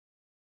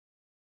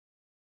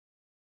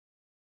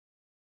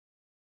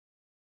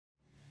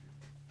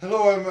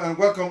Hello and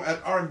welcome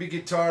at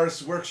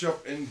Arrenbieguitars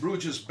workshop in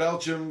Bruges,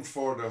 Belgium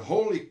for the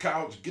Holy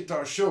Cow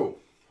Guitar Show.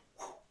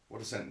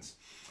 What a sentence.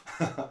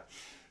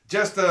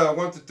 Just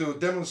wanted to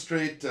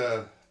demonstrate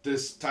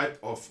this type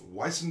of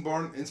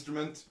Weissenborn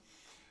instrument.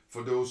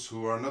 For those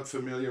who are not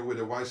familiar with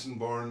a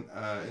Weissenborn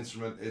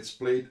instrument, it's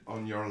played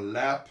on your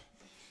lap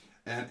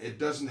and it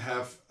doesn't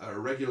have a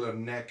regular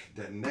neck.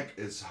 The neck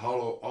is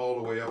hollow all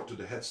the way up to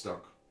the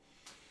headstock.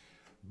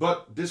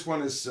 But this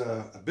one is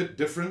a bit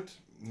different.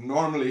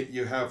 Normally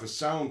you have a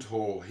sound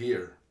hole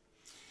here.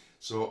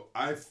 So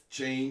I've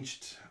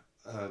changed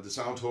the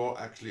sound hole.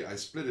 Actually, I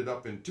split it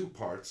up in two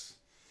parts.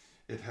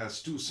 It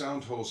has two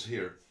sound holes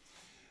here.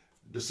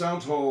 The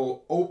sound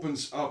hole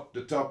opens up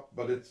the top,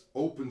 but it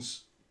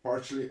opens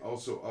partially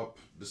also up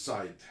the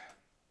side.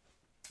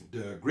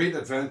 The great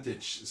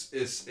advantage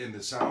is in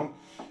the sound.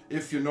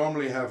 If you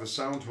normally have a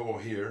sound hole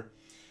here,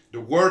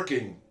 the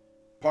working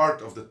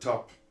part of the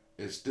top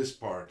is this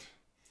part.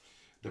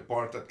 The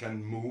part that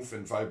can move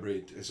and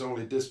vibrate is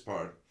only this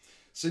part.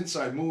 Since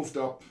I moved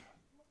up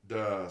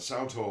the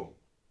sound hole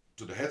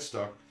to the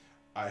headstock,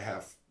 I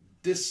have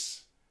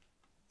this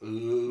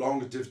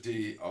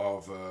longevity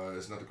of,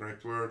 is not the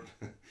correct word,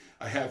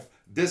 I have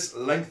this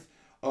length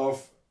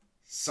of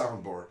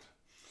soundboard.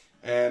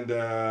 And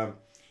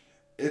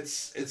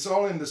it's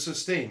all in the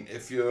sustain.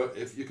 If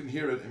you can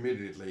hear it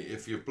immediately.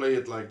 If you play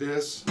it like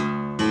this,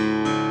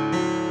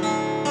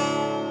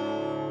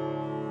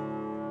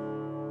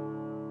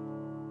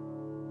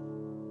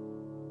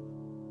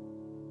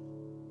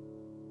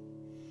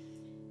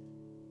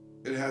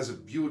 it has a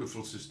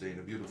beautiful sustain,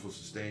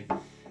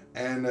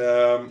 And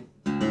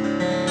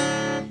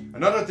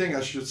another thing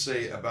I should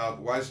say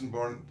about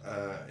Weissenborn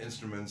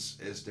instruments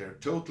is they're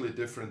totally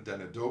different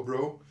than a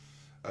dobro.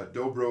 A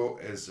dobro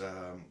is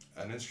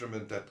an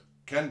instrument that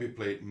can be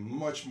played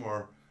much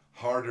more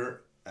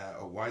harder.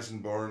 A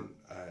Weissenborn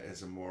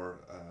is a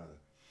more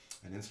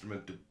an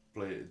instrument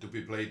to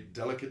be played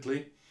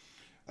delicately.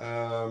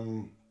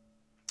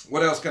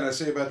 What else can I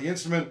say about the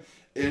instrument?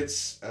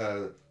 It's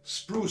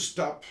spruce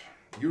top.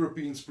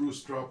 European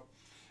spruce top,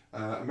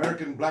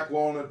 American black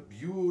walnut,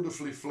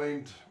 beautifully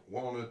flamed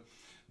walnut.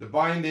 The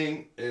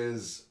binding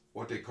is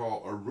what they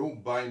call a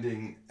rope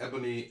binding,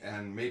 ebony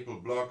and maple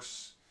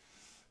blocks.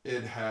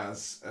 It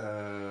has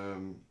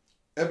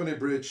ebony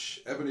bridge,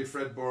 ebony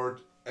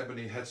fretboard,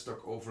 ebony headstock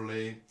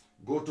overlay,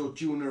 Goto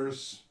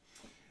tuners.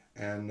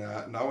 And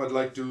now I'd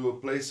like to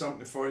play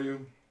something for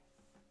you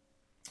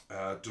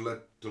to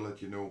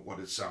let you know what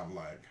it sounds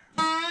like.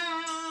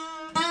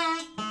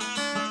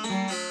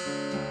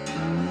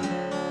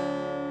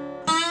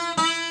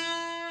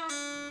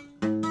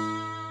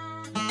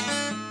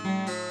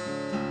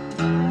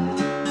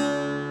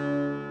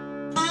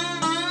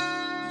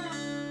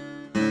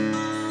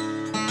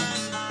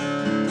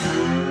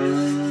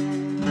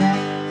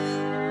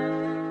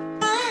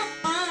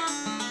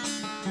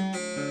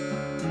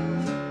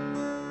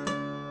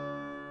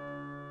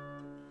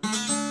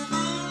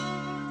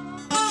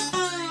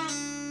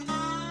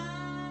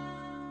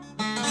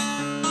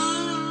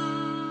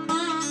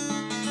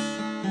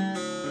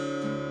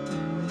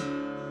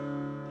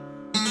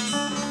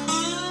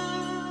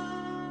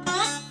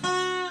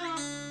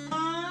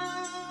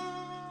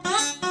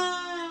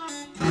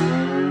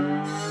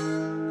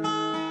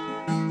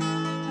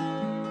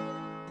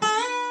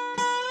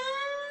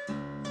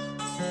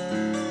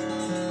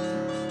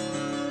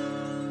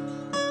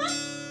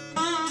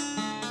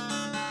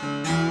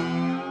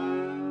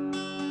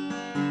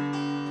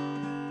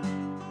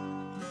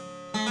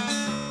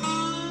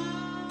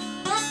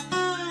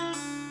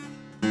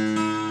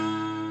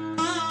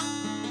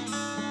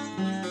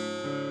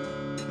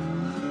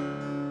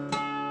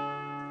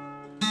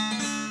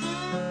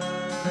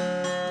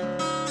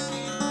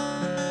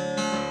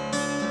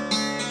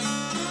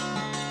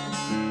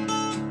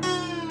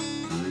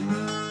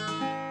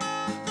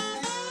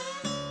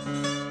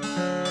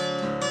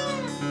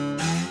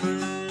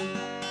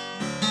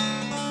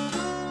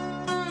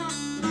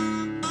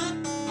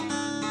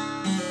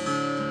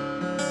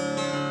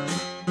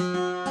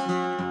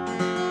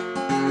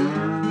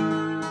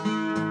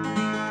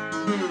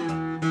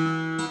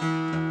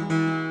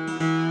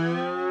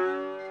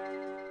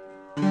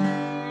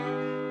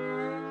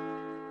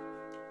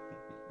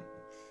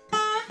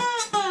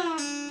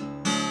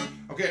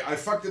 Okay, I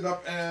fucked it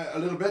up a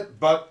little bit,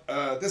 but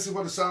this is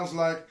what it sounds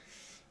like.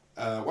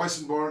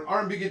 Weissenborn,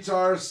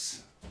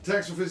 Arrenbieguitars.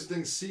 Thanks for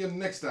visiting. See you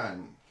next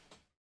time.